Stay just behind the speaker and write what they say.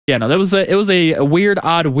Yeah, no, it was a weird,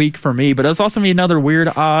 odd week for me, but it was also gonna be another weird,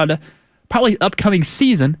 odd, probably upcoming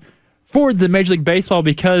season for the Major League Baseball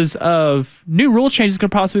because of new rule changes going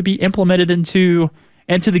to possibly be implemented into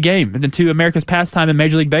the game and into America's pastime in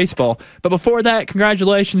Major League Baseball. But before that,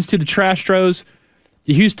 congratulations to the Trastros,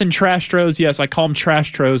 the Houston Trastros. Yes, I call them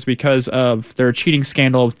Trastros because of their cheating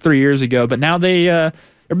scandal of 3 years ago. But now they're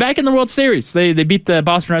back in the World Series. They beat the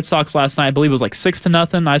Boston Red Sox last night. I believe it was like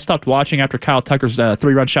 6-0. I stopped watching after Kyle Tucker's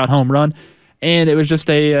 3-run shot home run, and it was just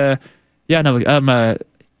I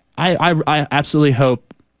absolutely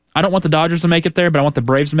hope. I don't want the Dodgers to make it there, but I want the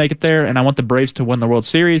Braves to make it there, and I want the Braves to win the World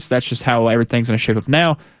Series. That's just how everything's going to shape up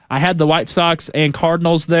now. I had the White Sox and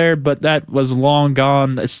Cardinals there, but that was long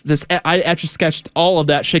gone. I actually sketched all of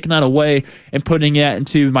that, shaking that away, and putting it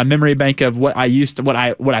into my memory bank of what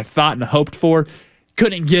I thought and hoped for.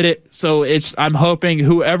 Couldn't get it, so I'm hoping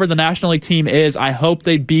whoever the National League team is, I hope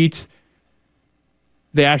they beat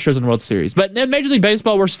the Astros in the World Series. But in Major League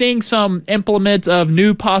Baseball, we're seeing some implement of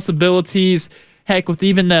new possibilities. Heck, with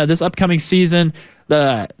even this upcoming season,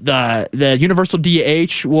 the universal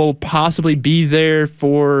DH will possibly be there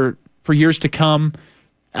for years to come.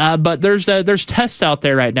 But there's tests out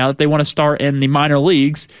there right now that they want to start in the minor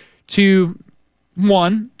leagues to,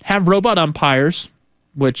 one, have robot umpires,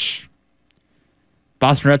 which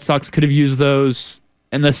Boston Red Sox could have used those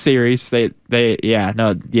in this series. I'm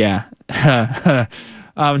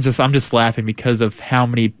just laughing because of how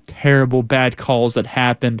many terrible bad calls that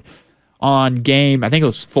happened on game, I think it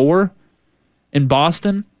was 4 in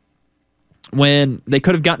Boston, when they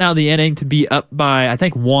could have gotten out of the inning to be up by, I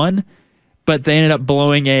think, 1, but they ended up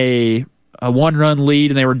blowing a 1-run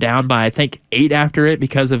lead, and they were down by, I think, 8 after it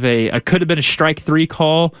because of a could have been a strike 3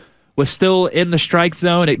 call, was still in the strike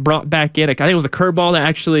zone. It brought back in, I think it was a curveball that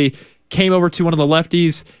actually came over to one of the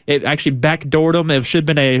lefties. It actually backdoored him. It should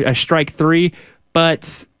have been a strike 3,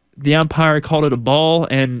 but the umpire called it a ball,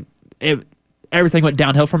 and everything went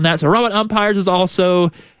downhill from that. So robot umpires is also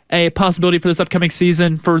a possibility for this upcoming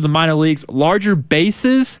season for the minor leagues. Larger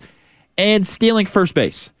bases and stealing first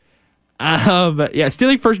base.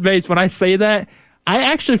 Stealing first base, when I say that, I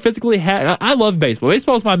actually physically had... I love baseball.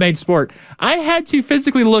 Baseball is my main sport. I had to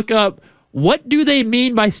physically look up what do they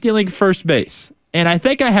mean by stealing first base. And I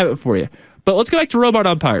think I have it for you. But let's go back to robot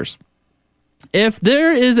umpires. If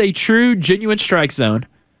there is a true, genuine strike zone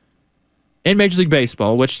in Major League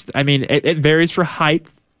Baseball, which, I mean, it varies for height,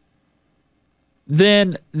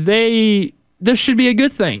 then this should be a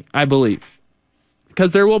good thing, I believe.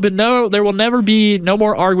 Because there will never be no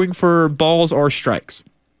more arguing for balls or strikes.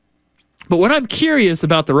 But what I'm curious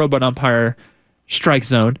about the robot umpire strike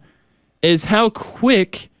zone is how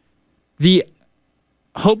quick the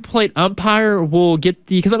home plate umpire will get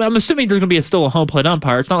because I'm assuming there's going to be still a home plate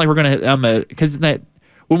umpire. It's not like we're going to because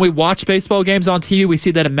when we watch baseball games on TV, we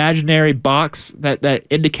see that imaginary box that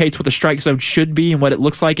indicates what the strike zone should be and what it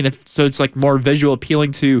looks like, and so it's like more visual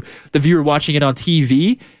appealing to the viewer watching it on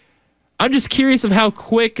TV. I'm just curious of how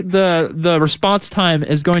quick the response time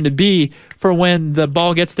is going to be for when the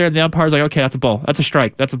ball gets there and the umpire's like, okay, that's a ball, that's a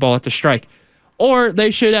strike, that's a ball, that's a strike. Or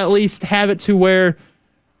they should at least have it to where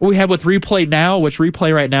we have with replay now, which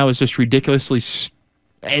replay right now is just ridiculously,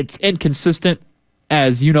 it's inconsistent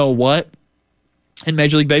as you know what in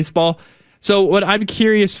Major League Baseball. So what I'm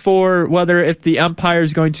curious for, whether if the umpire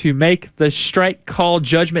is going to make the strike call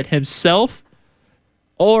judgment himself,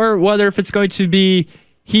 or whether if it's going to be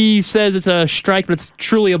he says it's a strike but it's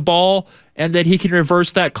truly a ball, and that he can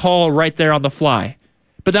reverse that call right there on the fly.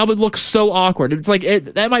 But that would look so awkward. It's like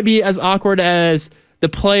that might be as awkward as the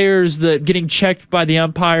players that getting checked by the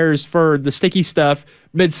umpires for the sticky stuff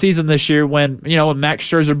mid-season this year when Max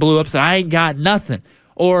Scherzer blew up and said, I ain't got nothing.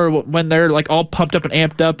 Or when they're like all pumped up and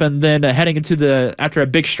amped up and then heading into after a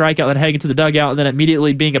big strikeout, then heading into the dugout and then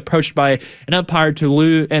immediately being approached by an umpire to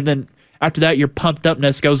lose. And then after that, your pumped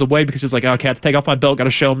upness goes away because it's like, okay, I have to take off my belt, got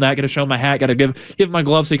to show him that, got to show him my hat, got to give him my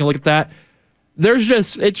glove so you can look at that.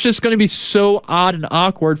 It's just going to be so odd and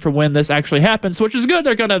awkward for when this actually happens, which is good.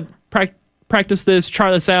 They're going to practice this,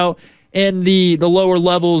 try this out in the lower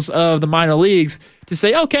levels of the minor leagues to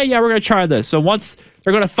say, okay, yeah, we're going to try this. So once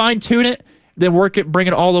they're going to fine-tune it, then bring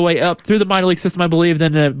it all the way up through the minor league system, I believe.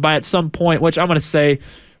 Then by at some point, which I'm going to say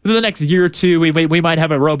within the next year or two, we might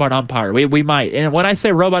have a robot umpire. We might. And when I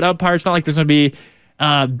say robot umpire, it's not like there's going to be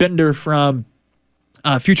Bender from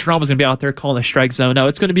Futurama is going to be out there calling the strike zone. No,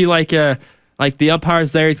 it's going to be like the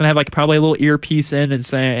umpire's there. He's going to have probably a little earpiece in and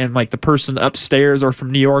the person upstairs or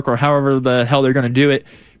from New York or however the hell they're going to do it,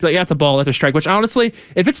 be like, yeah, that's a ball, that's a strike. Which honestly,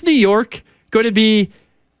 if it's New York going to be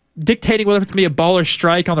dictating whether it's going to be a ball or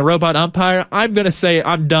strike on the robot umpire, I'm going to say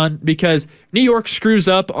I'm done because New York screws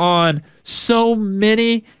up on so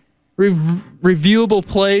many reviewable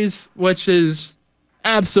plays, which is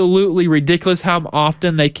absolutely ridiculous how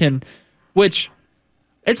often they can, which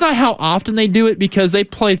it's not how often they do it because they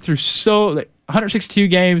play through 162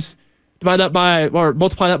 games, divide that by, or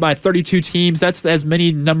multiply that by 32 teams. That's as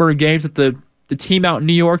many number of games that the team out in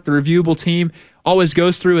New York, the reviewable team, always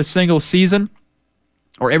goes through a single season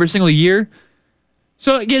or every single year.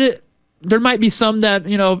 So I get it. There might be some that,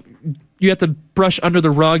 you have to brush under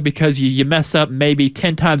the rug because you mess up maybe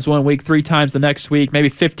 10 times one week, 3 times the next week, maybe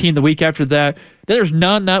 15 the week after that. Then there's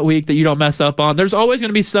none that week that you don't mess up on. There's always going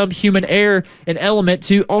to be some human error and element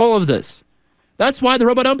to all of this. That's why the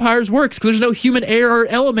robot umpires works, because there's no human error or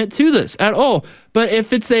element to this at all. But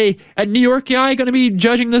if it's a New York guy going to be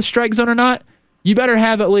judging the strike zone or not, you better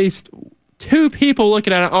have at least 2 people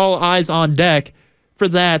looking at it, all eyes on deck for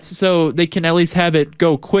that, so they can at least have it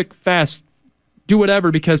go quick, fast, do whatever,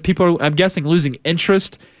 because people are, I'm guessing, losing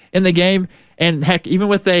interest in the game. And heck, even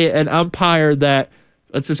with an umpire that,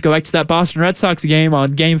 let's just go back to that Boston Red Sox game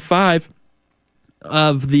on Game 5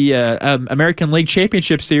 of the American League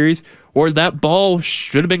Championship Series, or that ball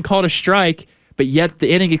should have been called a strike, but yet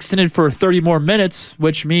the inning extended for 30 more minutes,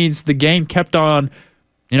 which means the game kept on,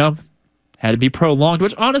 had to be prolonged,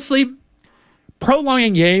 which honestly,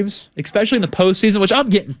 prolonging games, especially in the postseason, which I'm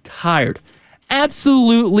getting tired,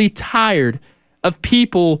 absolutely tired of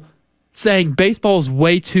people saying baseball is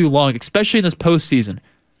way too long, especially in this postseason.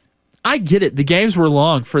 I get it. The games were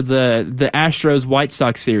long for the Astros-White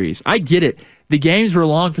Sox series. I get it. The games were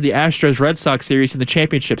long for the Astros-Red Sox series and the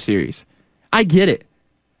championship series. I get it.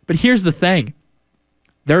 But here's the thing.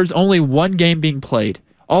 There's only one game being played.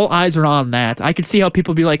 All eyes are on that. I can see how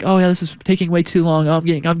people be like, "Oh yeah, this is taking way too long. I'm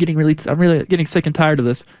really getting sick and tired of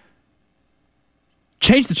this."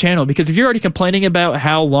 Change the channel, because if you're already complaining about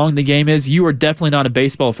how long the game is, you are definitely not a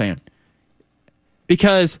baseball fan.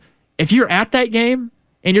 Because if you're at that game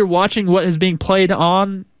and you're watching what is being played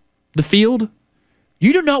on the field,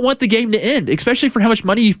 you do not want the game to end, especially for how much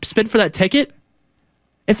money you spent for that ticket.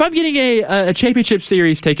 If I'm getting a championship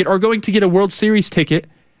series ticket or going to get a World Series ticket,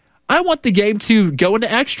 I want the game to go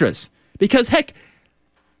into extras. Because heck,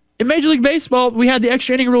 in Major League Baseball, we had the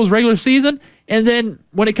extra inning rules regular season, and then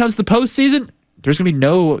when it comes to postseason, there's going to be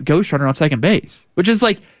no ghost runner on second base, which is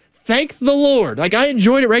like, thank the Lord. Like, I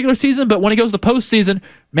enjoyed it regular season, but when it goes to postseason,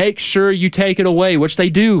 make sure you take it away, which they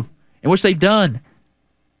do, and which they've done.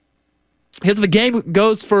 Because if a game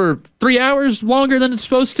goes for 3 hours longer than it's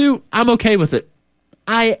supposed to, I'm okay with it.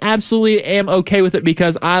 I absolutely am okay with it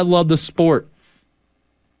because I love the sport.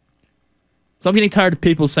 So I'm getting tired of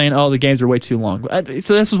people saying, "Oh, the games are way too long."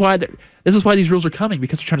 So this is why these rules are coming,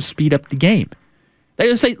 because they're trying to speed up the game. They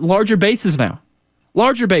just say larger bases now.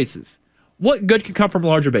 Larger bases. What good can come from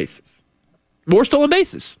larger bases? More stolen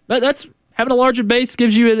bases. That's having a larger base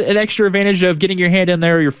gives you an extra advantage of getting your hand in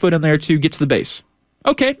there or your foot in there to get to the base.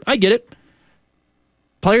 Okay, I get it.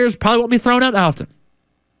 Players probably won't be thrown out often.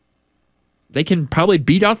 They can probably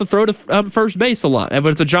beat off the throw to first base a lot, but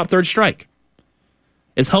it's a drop third strike.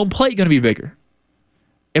 Is home plate going to be bigger?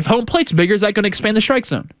 If home plate's bigger, is that going to expand the strike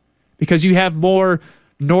zone? Because you have more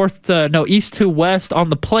east to west on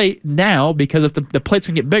the plate now, because if the plate's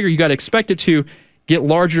going to get bigger, you got to expect it to get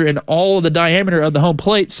larger in all of the diameter of the home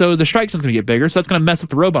plate, so the strike zone's going to get bigger, so that's going to mess up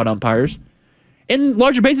the robot umpires. In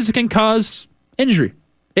larger bases, it can cause injury.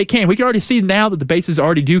 It can. We can already see now that the bases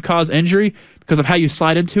already do cause injury because of how you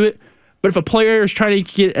slide into it. But if a player is trying to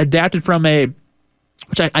get adapted from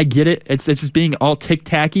which I get it, it's just being all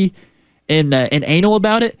tick-tacky and anal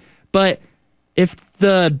about it, but if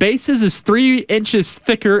the bases is 3 inches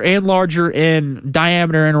thicker and larger in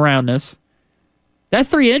diameter and roundness, that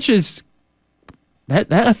 3 inches, that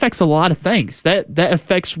affects a lot of things. That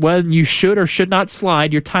affects when you should or should not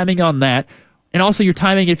slide, your timing on that, and also your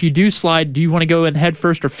timing if you do slide, do you want to go in head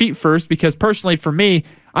first or feet first? Because personally, for me,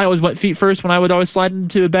 I always went feet first when I would always slide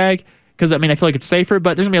into a bag, because I feel like it's safer,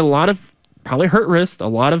 but there's going to be a lot of probably hurt wrist, a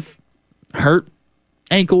lot of hurt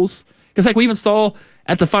ankles, because like we even saw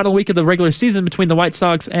at the final week of the regular season between the White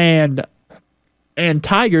Sox and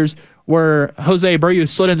Tigers, where Jose Abreu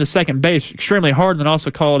slid into second base extremely hard, and then also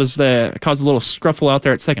caused a little scruffle out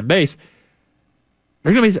there at second base.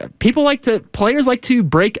 There's gonna be players like to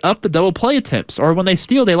break up the double play attempts, or when they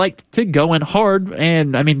steal, they like to go in hard.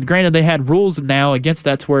 And granted, they had rules now against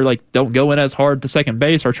that to where don't go in as hard to second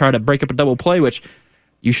base or try to break up a double play, which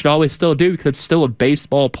you should always still do because it's still a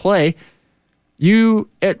baseball play. People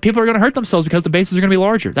are going to hurt themselves because the bases are going to be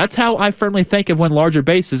larger. That's how I firmly think of when larger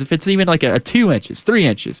bases, if it's even like a 2 inches, 3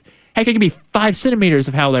 inches, heck, it could be 5 centimeters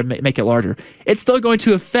of how they make it larger. It's still going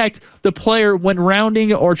to affect the player when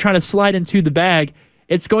rounding or trying to slide into the bag.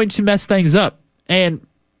 It's going to mess things up. And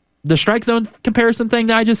The strike zone comparison thing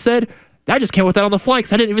that I just said, I just came with that on the fly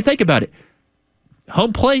because I didn't even think about it.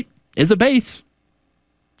 Home plate is a base.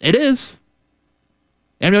 It is.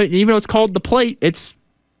 And even though it's called the plate, it's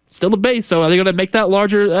still a base. So are they going to make that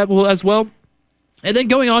larger as well? And then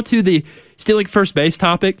going on to the stealing first base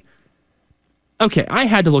topic. Okay, I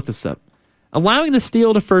had to look this up. Allowing the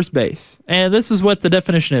steal to first base. And this is what the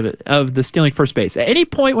definition of the stealing first base. At any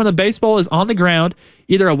point when the baseball is on the ground,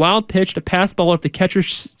 either a wild pitch, a pass ball, or if the catcher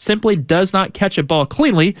simply does not catch a ball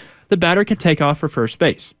cleanly, the batter can take off for first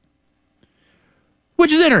base.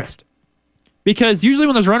 Which is interesting. Because usually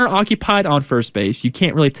when there's runner occupied on first base, you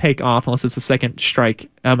can't really take off unless it's the second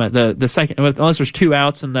strike. The second, unless there's 2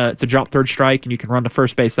 outs and it's a drop third strike and you can run to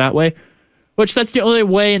first base that way. Which that's the only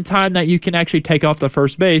way in time that you can actually take off the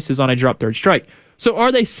first base is on a drop third strike. So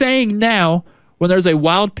are they saying now when there's a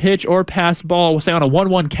wild pitch or pass ball, say on a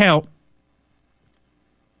 1-1 count,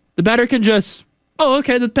 the batter can just,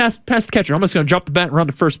 okay, the pass the catcher. I'm just going to drop the bat and run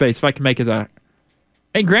to first base if I can make it that.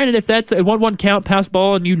 And granted, if that's a 1-1 count pass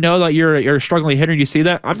ball and you know that you're a struggling hitter and you see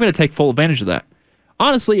that, I'm going to take full advantage of that.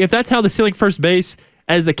 Honestly, if that's how the stealing first base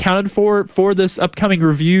is accounted for this upcoming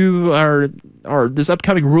review or this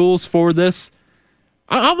upcoming rules for this,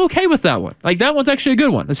 I'm okay with that one. Like, that one's actually a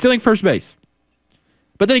good one, the stealing first base.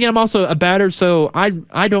 But then again, I'm also a batter, so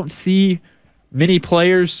I don't see many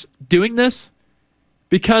players doing this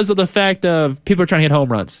because of the fact of people are trying to hit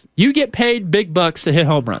home runs. You get paid big bucks to hit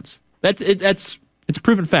home runs. It's a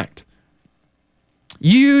proven fact.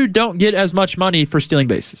 You don't get as much money for stealing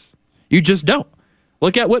bases. You just don't.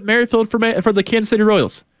 Look at Whit Merrifield for the Kansas City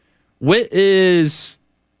Royals. He's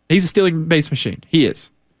a stealing base machine. He is.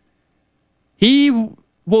 He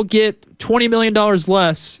will get $20 million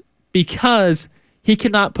less because he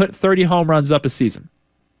cannot put 30 home runs up a season.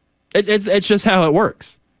 It's just how it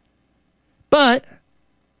works. But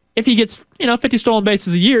if he gets 50 stolen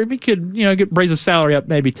bases a year, he could raise his salary up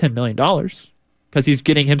maybe $10 million because he's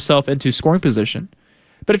getting himself into scoring position.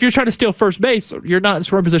 But if you're trying to steal first base, you're not in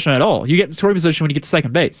scoring position at all. You get in scoring position when you get to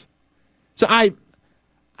second base. So I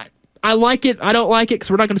like it. I don't like it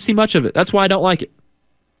because we're not going to see much of it. That's why I don't like it.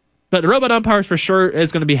 But the robot umpires for sure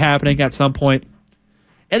is going to be happening at some point.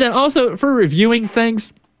 And then also for reviewing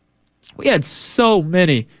things, we had so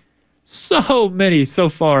many so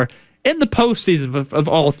far in the postseason of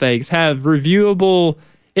all things have reviewable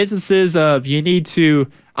instances of you need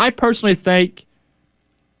to. I personally think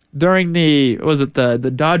during the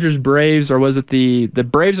Dodgers Braves or was it the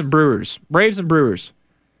Braves and Brewers? Braves and Brewers.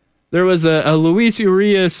 There was a Luis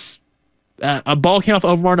Urias. A ball came off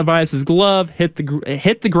Omar Narvaez's glove, hit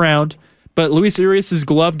the ground, but Luis Urias's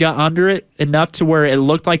glove got under it enough to where it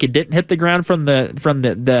looked like it didn't hit the ground from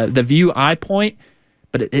the view eye point,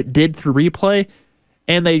 but it did through replay.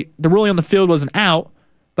 And the ruling on the field was an out,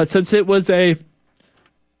 but since it was a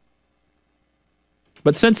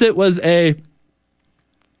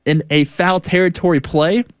in a foul territory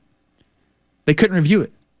play, they couldn't review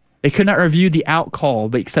it. They could not review the out call,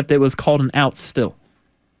 but except it was called an out still.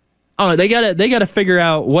 Oh, they gotta figure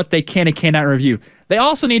out what they can and cannot review. They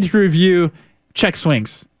also need to review check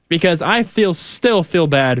swings because I still feel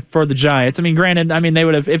bad for the Giants. I mean, granted, they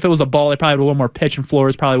would have, if it was a ball, they probably would have one more pitch and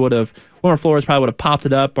Flores probably would have popped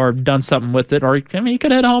it up or done something with it, or he could have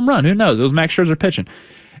hit a home run. Who knows? It was Max Scherzer pitching.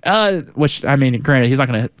 Which granted, he's not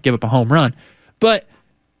gonna give up a home run, but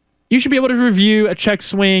you should be able to review a check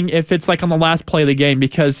swing if it's like on the last play of the game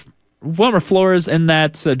because Wilmer Flores in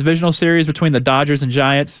that divisional series between the Dodgers and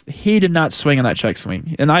Giants, he did not swing on that check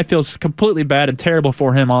swing. And I feel completely bad and terrible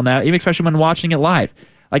for him on that, even especially when watching it live.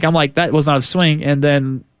 Like, I'm like, that was not a swing, and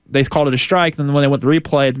then they called it a strike, and then when they went to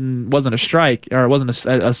replay, it wasn't a strike, or it wasn't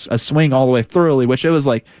a swing all the way thoroughly, which it was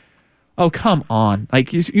like, oh, come on.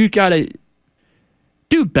 Like, you got to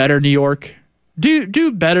do better, New York.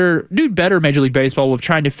 Do better Major League Baseball with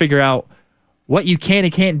trying to figure out what you can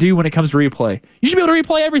and can't do when it comes to replay. You should be able to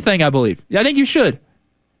replay everything, I believe. I think you should.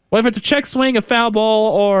 Whether it's a check swing, a foul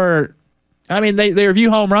ball, or they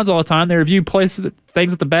review home runs all the time. They review things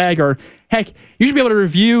at the bag, or heck, you should be able to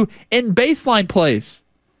review in baseline plays.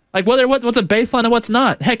 Like what's a baseline and what's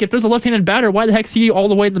not. Heck, if there's a left-handed batter, why the heck is he all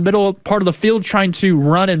the way in the middle part of the field trying to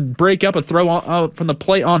run and break up a throw from the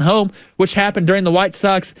plate on home, which happened during the White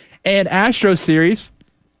Sox and Astros series?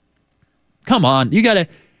 Come on, you gotta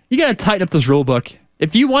tighten up this rule book.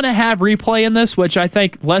 If you want to have replay in this, which I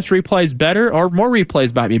think less replay is better, or more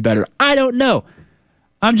replays might be better. I don't know.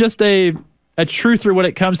 I'm just a truther when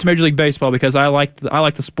it comes to Major League Baseball because I like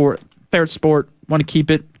the sport, fair sport. Want to keep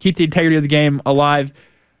the integrity of the game alive.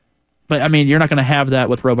 But you're not going to have that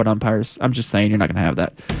with robot umpires. I'm just saying you're not going to have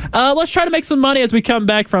that. Let's try to make some money as we come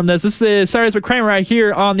back from this. This is Saturdays with Kramer right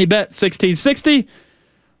here on the Bet 1660.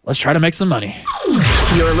 let's try to make some money.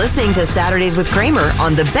 You're listening to Saturdays with Kramer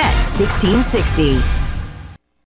on the Bet 1660.